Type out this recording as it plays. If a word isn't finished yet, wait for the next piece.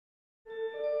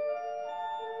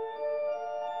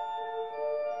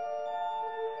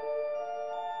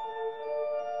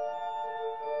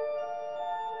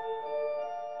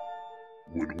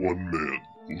when one man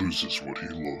loses what he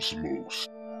loves most.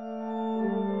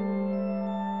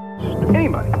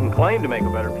 Anybody can claim to make a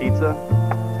better pizza,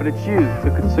 but it's you,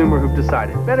 the consumer, who've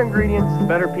decided better ingredients,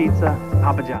 better pizza,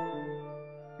 Papa John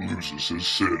Loses his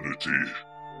sanity.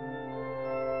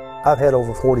 I've had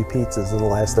over 40 pizzas in the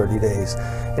last 30 days,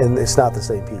 and it's not the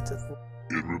same pizza.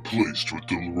 And replaced with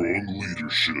the wrong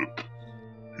leadership,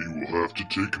 he will have to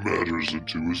take matters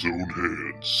into his own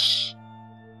hands.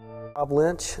 Rob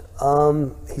Lynch,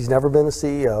 he's never been a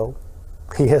CEO.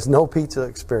 He has no pizza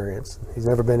experience. He's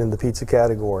never been in the pizza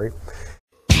category.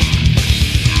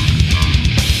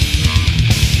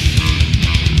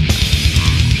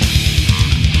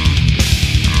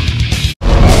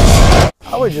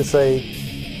 I would just say,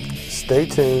 stay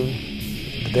tuned.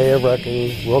 The day of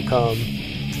reckoning will come.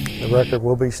 The record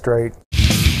will be straight.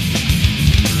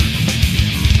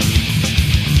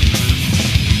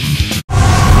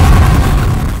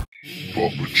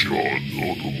 Papa John,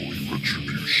 Unholy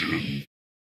Retribution.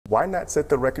 Why not set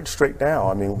the record straight now?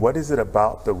 I mean, what is it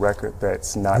about the record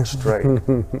that's not straight?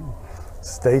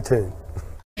 Stay tuned.